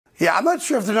Yeah, I'm not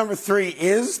sure if the number 3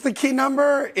 is the key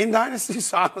number in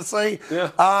dynasties, honestly. Yeah.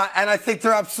 And I think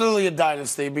they're absolutely a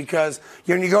dynasty because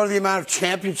when you go to the amount of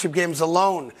championship games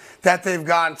alone that they've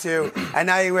gone to, and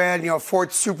now you add,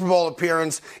 4th Super Bowl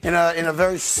appearance in a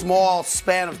very small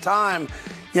span of time.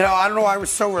 I don't know why I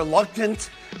was so reluctant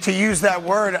to use that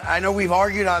word. I know we've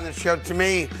argued on this show. To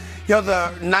me,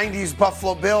 the 90s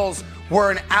Buffalo Bills were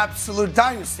an absolute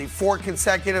dynasty, 4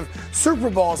 consecutive Super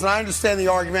Bowls. And I understand the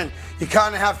argument. You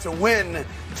kind of have to win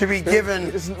to be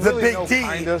given the big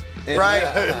D, right?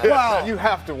 Well, you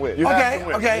have to win.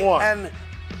 Okay. And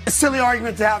a silly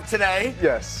argument to have today.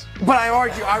 Yes. But I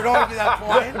would argue that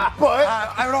point.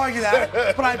 I would argue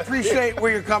that. But I appreciate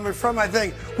where you're coming from. I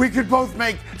think we could both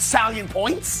make salient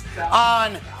points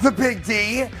on the big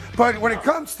D. But when it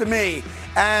comes to me,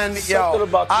 and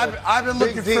I've been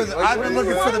looking for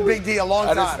the big D a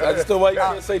long time. I just don't know why you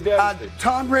can't say dynasty.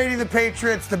 Tom Brady, the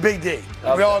Patriots, the big D.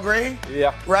 Okay. We all agree?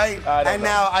 Yeah. Right? And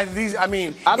now, if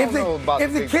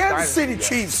the Kansas City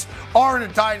Chiefs aren't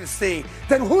a dynasty,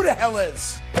 then who the hell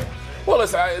is? Well,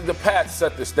 listen, the Pats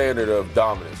set the standard of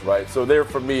dominance, right? So there,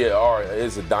 for me,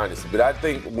 is a dynasty. But I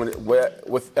think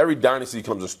with every dynasty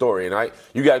comes a story, and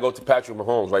you got to go to Patrick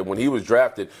Mahomes, right? When he was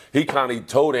drafted, he kind of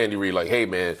told Andy Reid, like, hey,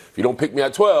 man, if you don't pick me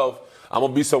at 12, I'm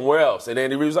going to be somewhere else. And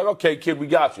Andy Reid was like, okay, kid, we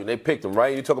got you. And they picked him, right?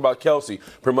 And you talk about Kelsey.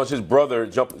 Pretty much his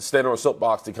brother standing on a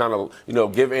soapbox to kind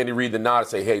of, give Andy Reid the nod and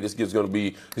say, hey, this kid's going to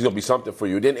be something for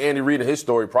you. Then Andy Reid, in his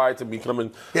story, prior to becoming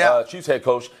Chiefs head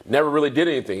coach, never really did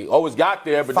anything. He always got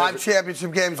there. But 5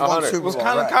 championship games, 1 Super Bowl. It was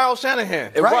kind of Kyle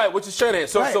Shanahan. Right, which is Shanahan.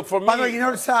 So for me. By the way, you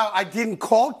notice how I didn't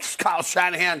call Kyle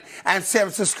Shanahan and San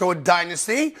Francisco a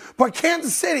dynasty, but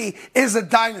Kansas City is a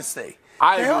dynasty.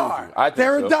 They are.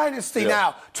 They're a dynasty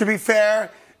now. To be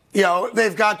fair,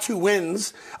 they've got 2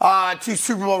 wins, 2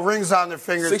 Super Bowl rings on their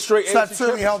fingers. 6 straight so that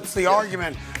certainly helps the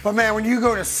argument. But, man, when you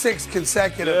go to 6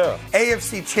 consecutive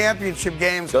AFC championship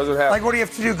games, doesn't happen. Like, what do you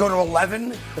have to do, go to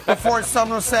 11 before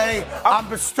someone will say, I'm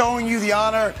bestowing you the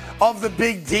honor of the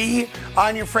big D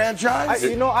on your franchise?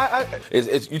 You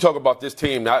talk about this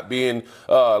team not being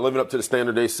living up to the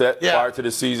standard they set prior to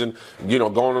the season, going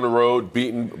on the road,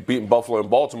 beating Buffalo and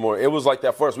Baltimore. It was like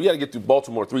that for us. We had to get to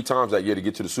Baltimore 3 times that year to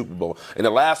get to the Super Bowl. And the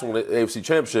last one, the AFC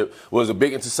Championship, was a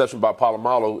big interception by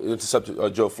Polamalu, intercepted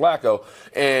Joe Flacco,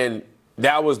 and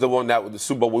that was the one that was the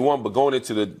Super Bowl we won. But going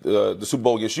into the Super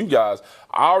Bowl against you guys,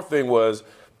 our thing was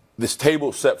this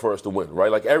table set for us to win,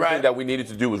 right? Like everything that we needed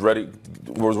to do was right in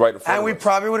front of us. And we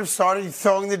probably would have started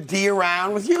throwing the D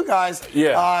around with you guys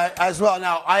as well.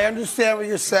 Now, I understand what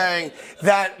you're saying,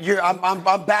 that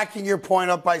I'm backing your point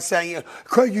up by saying,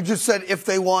 Craig, you just said if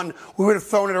they won, we would have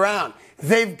thrown it around.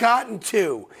 They've gotten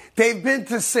 2. They've been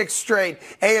to 6 straight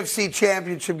AFC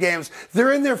championship games.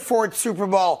 They're in their 4th Super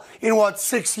Bowl in,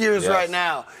 6 years right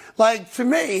now. Like, to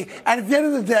me, and at the end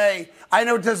of the day, I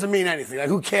know it doesn't mean anything. Like,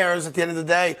 who cares at the end of the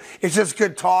day? It's just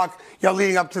good talk,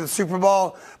 leading up to the Super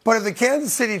Bowl. But if the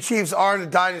Kansas City Chiefs aren't a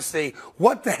dynasty,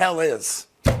 what the hell is?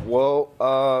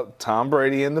 Well, Tom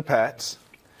Brady and the Pats.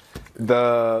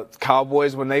 The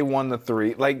Cowboys, when they won the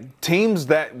 3. Like, teams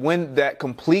that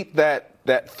complete that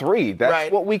 3.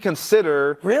 That's what we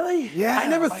consider. Really? Yeah. I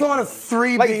never thought of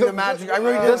 3 being the magic. I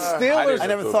really did. The Steelers. I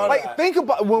never thought of that. Think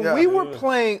about when we were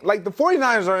playing. Like, the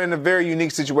 49ers are in a very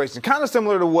unique situation, kind of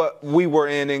similar to what we were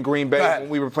in Green Bay when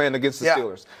we were playing against the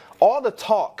Steelers. All the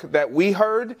talk that we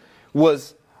heard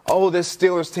was, this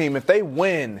Steelers team, if they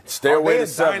win, Stairway to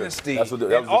 7. Dynasty. That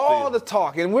was all the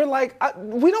talk. And we're like,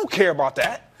 we don't care about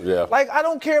that. Yeah. Like, I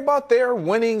don't care about their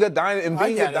winning and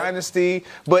being a dynasty,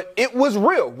 but it was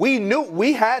real. We knew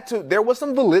we had to. There was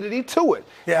some validity to it.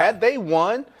 Yeah. Had they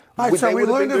won, all right, so we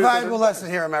learned a valuable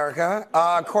lesson here, America.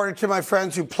 According to my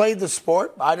friends who played the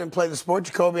sport, I didn't play the sport.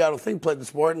 Jacoby, I don't think, played the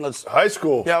sport. High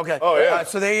school. Yeah, okay. Oh, yeah.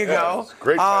 So there you go.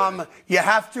 Great. You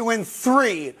have to win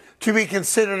 3 to be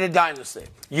considered a dynasty.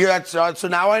 So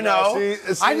now I know.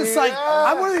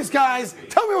 I'm one of these guys.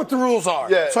 Tell me what the rules are,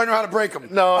 so I know how to break them.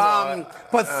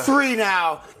 But 3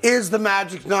 now is the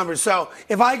magic number. So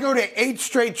if I go to 8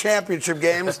 straight championship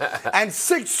games and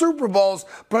 6 Super Bowls,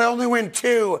 but I only win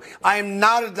 2, I am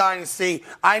not a dynasty.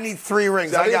 I need 3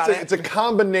 rings. It's a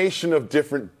combination of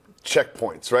different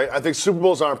checkpoints, right? I think Super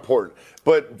Bowls are important.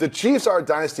 But the Chiefs are a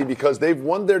dynasty because they've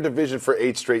won their division for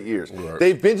 8 straight years. Right.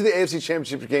 They've been to the AFC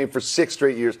Championship game for 6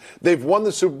 straight years. They've won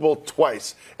the Super Bowl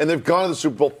twice, and they've gone to the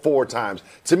Super Bowl 4 times.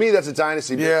 To me, that's a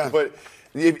dynasty. Yeah. But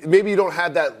maybe you don't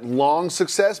have that long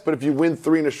success, but if you win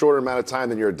 3 in a shorter amount of time,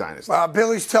 then you're a dynasty.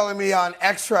 Billy's telling me on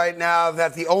X right now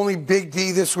that the only big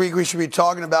D this week we should be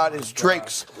talking about is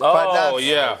drinks. Oh,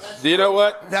 yeah. You know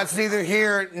what? That's neither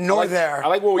here nor there. I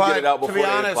like when we get it out before to be the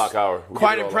 8 honest, o'clock hour.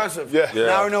 Quite impressive. Yeah.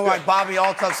 Now we know why Bobby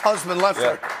Altuff's husband left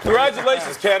her.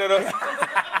 Congratulations, Canada.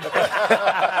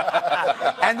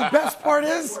 And the best part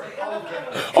is,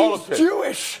 he's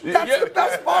Jewish. That's the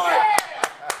best part.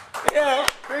 Yeah.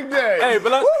 Big day. Hey,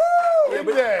 but let's. Big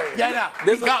day. Yeah,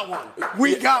 we got one.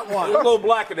 We got one. There's a little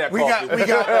black in that coffee. We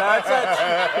got That's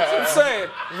what I'm saying.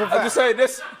 I'm just saying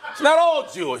this. It's not all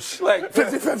Jewish. Like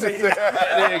 50-50.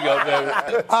 There you go,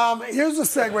 baby. Here's a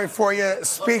segue for you.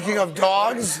 Speaking of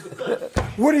dogs,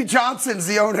 Woody Johnson's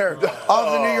the owner of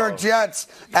the New York Jets,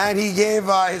 and he gave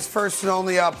his first and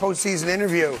only postseason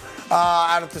interview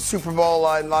out at the Super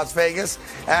Bowl in Las Vegas.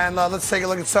 And let's take a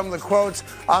look at some of the quotes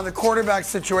on the quarterback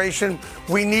situation.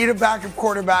 We need a backup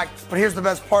quarterback, but here's the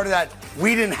best part of that.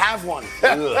 We didn't have one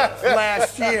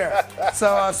last year.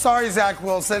 So sorry, Zach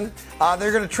Wilson.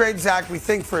 They're going to trade Zach, we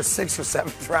think, for a 6th or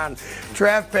 7th round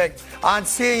draft pick. On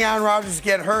seeing Aaron Rodgers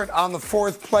get hurt on the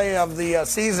 4th play of the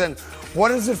season, what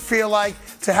does it feel like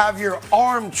to have your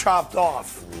arm chopped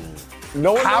off?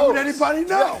 No one How knows. would anybody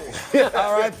know?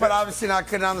 All right, but obviously not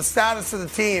good on the status of the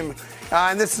team.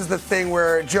 And this is the thing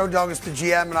where Joe Douglas, the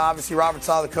GM, and obviously Robert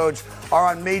Saleh, the coach, are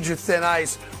on major thin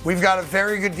ice. We've got a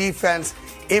very good defense.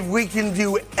 If we can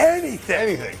do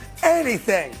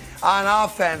anything on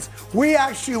offense, we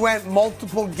actually went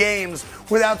multiple games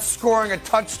without scoring a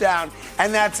touchdown,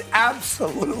 and that's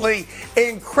absolutely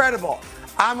incredible.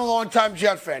 I'm a longtime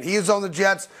Jet fan. He has owned the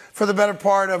Jets for the better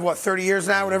part of, 30 years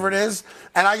now, whatever it is.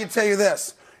 And I can tell you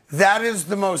this. That is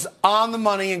the most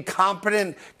on-the-money and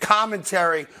competent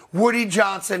commentary Woody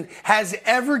Johnson has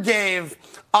ever gave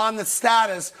on the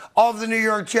status of the New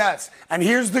York Jets. And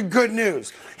here's the good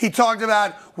news. He talked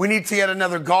about we need to get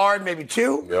another guard, maybe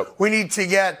 2. Yep. We need to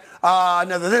get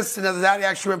another this, another that. He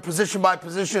actually went position by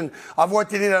position of what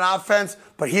they need on offense.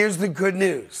 But here's the good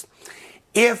news.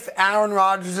 If Aaron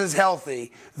Rodgers is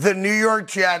healthy, the New York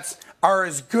Jets are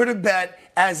as good a bet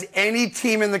as any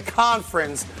team in the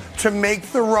conference to make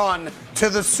the run to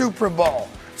the Super Bowl.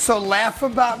 So laugh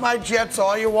about my Jets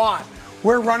all you want.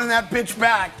 We're running that bitch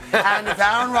back. And if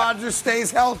Aaron Rodgers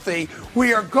stays healthy,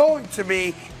 we are going to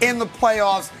be in the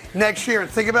playoffs next year. And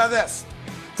think about this.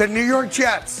 The New York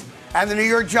Jets and the New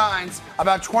York Giants,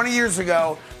 about 20 years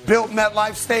ago, built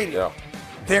MetLife Stadium. Yeah.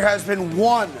 There has been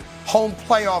one home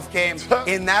playoff game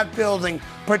in that building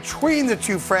between the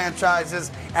two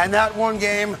franchises, and that one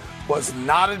game was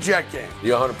not a Jet game.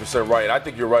 You're 100% right. I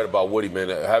think you're right about Woody, man.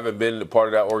 Having been a part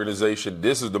of that organization,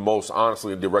 this is the most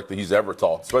honestly and directly he's ever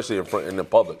talked, especially in the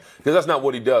public. Because that's not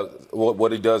what he does.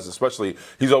 What he does, especially,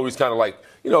 he's always kind of like,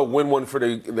 win one for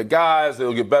the guys.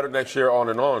 They'll get better next year, on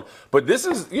and on. But this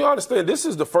is, you understand, this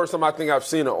is the first time I think I've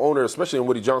seen an owner, especially in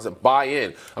Woody Johnson, buy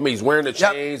in. I mean, he's wearing the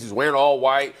chains. He's wearing all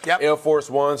white, Air Force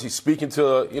Ones. He's speaking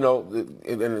to,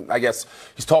 and I guess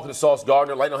he's talking to Sauce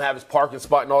Gardner, letting him have his parking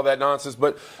spot and all that nonsense.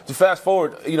 But to fast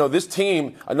forward, this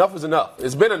team, enough is enough.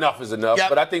 It's been enough is enough.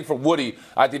 But I think for Woody,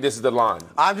 I think this is the line.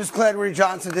 I'm just glad Woody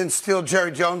Johnson didn't steal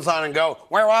Jerry Jones on and go,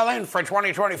 we're all in for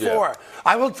 2024. Yeah.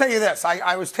 I will tell you this.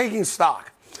 I was taking stock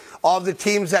of the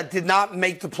teams that did not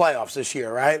make the playoffs this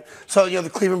year, right? So, the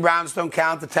Cleveland Browns don't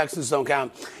count, the Texans don't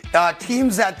count.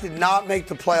 Teams that did not make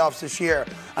the playoffs this year,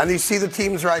 and you see the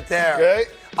teams right there. Okay.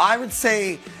 I would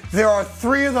say there are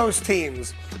 3 of those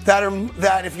teams that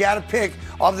if you had to pick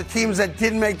of the teams that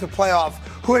didn't make the playoff,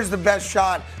 who has the best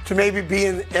shot to maybe be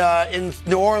in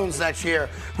New Orleans next year,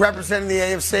 representing the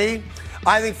AFC?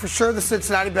 I think for sure the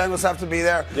Cincinnati Bengals have to be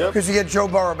there because you get Joe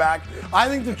Burrow back. I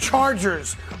think the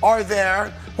Chargers are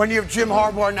there when you have Jim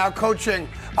Harbaugh now coaching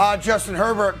Justin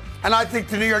Herbert. And I think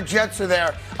the New York Jets are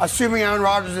there, assuming Aaron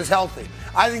Rodgers is healthy.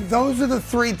 I think those are the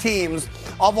 3 teams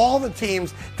of all the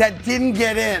teams that didn't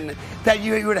get in that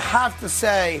you would have to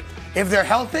say, if they're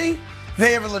healthy,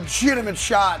 they have a legitimate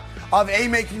shot of A,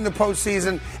 making the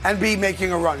postseason, and B,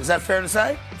 making a run. Is that fair to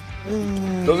say?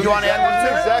 Those you want to add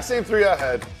one? Exact same 3 I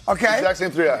had. Okay. Exact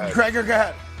same 3 I had. Gregor, go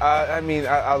ahead.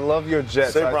 I love your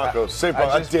Jets. Say Broncos. Say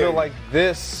Broncos. I just feel like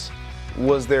this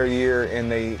was their year,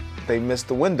 and they missed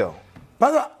the window. By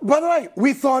the way,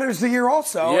 we thought it was the year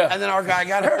also, and then our guy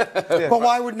got hurt. But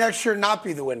why would next year not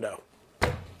be the window?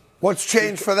 What's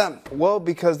changed for them? Well,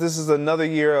 because this is another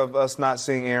year of us not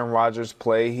seeing Aaron Rodgers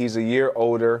play. He's a year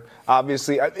older,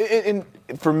 obviously. And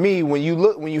for me, when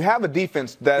you have a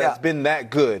defense that has been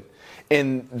that good,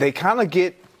 and they kind of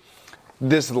get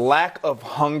this lack of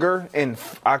hunger, and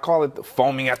I call it the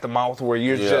foaming at the mouth, where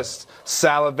you're just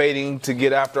salivating to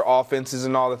get after offenses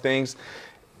and all the things.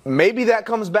 maybe that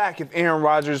comes back if Aaron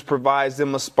Rodgers provides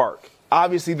them a spark.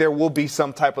 Obviously, there will be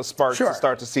some type of spark to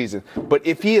start the season. But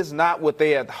if he is not what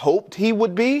they had hoped he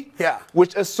would be,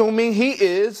 which assuming he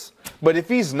is, but if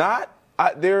he's not,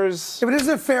 there's... Yeah, but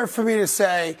isn't it fair for me to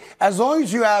say, as long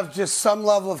as you have just some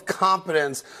level of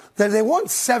competence, that they won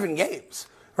 7 games,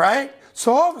 right?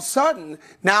 So all of a sudden,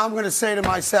 now I'm going to say to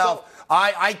myself,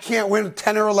 I can't win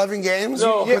 10 or 11 games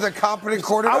with a competent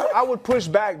quarterback? I would push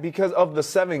back because of the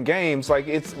 7 games. Like,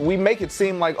 we make it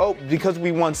seem like, because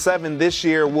we won 7 this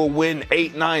year, we'll win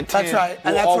 8, 9, 10. That's right,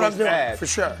 and that's what I'm doing, for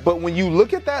sure. But when you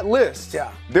look at that list,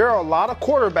 there are a lot of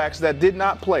quarterbacks that did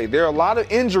not play. There are a lot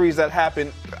of injuries that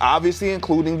happened, obviously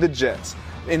including the Jets.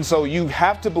 And so you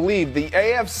have to believe the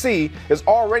AFC is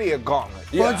already a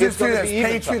gauntlet. Well, just do this.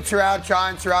 Patriots are out,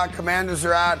 Giants are out, Commanders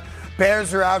are out,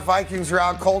 Bears are out, Vikings are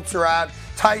out, Colts are out,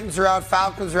 Titans are out,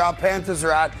 Falcons are out, Panthers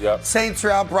are out, Saints are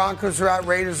out, Broncos are out,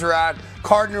 Raiders are out,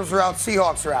 Cardinals are out,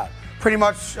 Seahawks are out. Pretty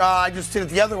much, I just did it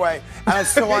the other way, and I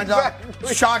still wind up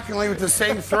shockingly with the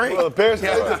same 3. Well, the Bears,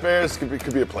 I think the Bears could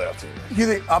be a playoff team. You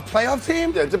think a playoff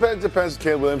team? Yeah, it depends.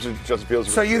 Caleb Williams or Justin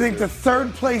Fields. So you think the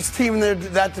 3rd place team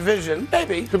in that division,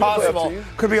 maybe possible,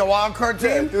 could be a wild card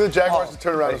team? Yeah, the Jaguars to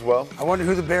turn around as well. I wonder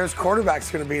who the Bears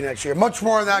quarterback's going to be next year. Much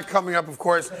more on that coming up, of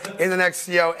course, in the next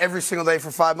every single day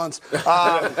for 5 months.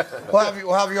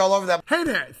 We'll have you all over that. Hey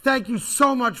there! Thank you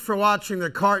so much for watching the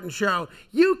Carton Show.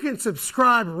 You can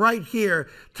subscribe right here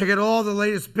to get all the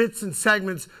latest bits and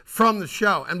segments from the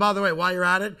show. And by the way, while you're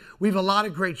at it, we have a lot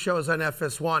of great shows on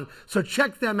FS1, so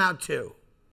check them out too.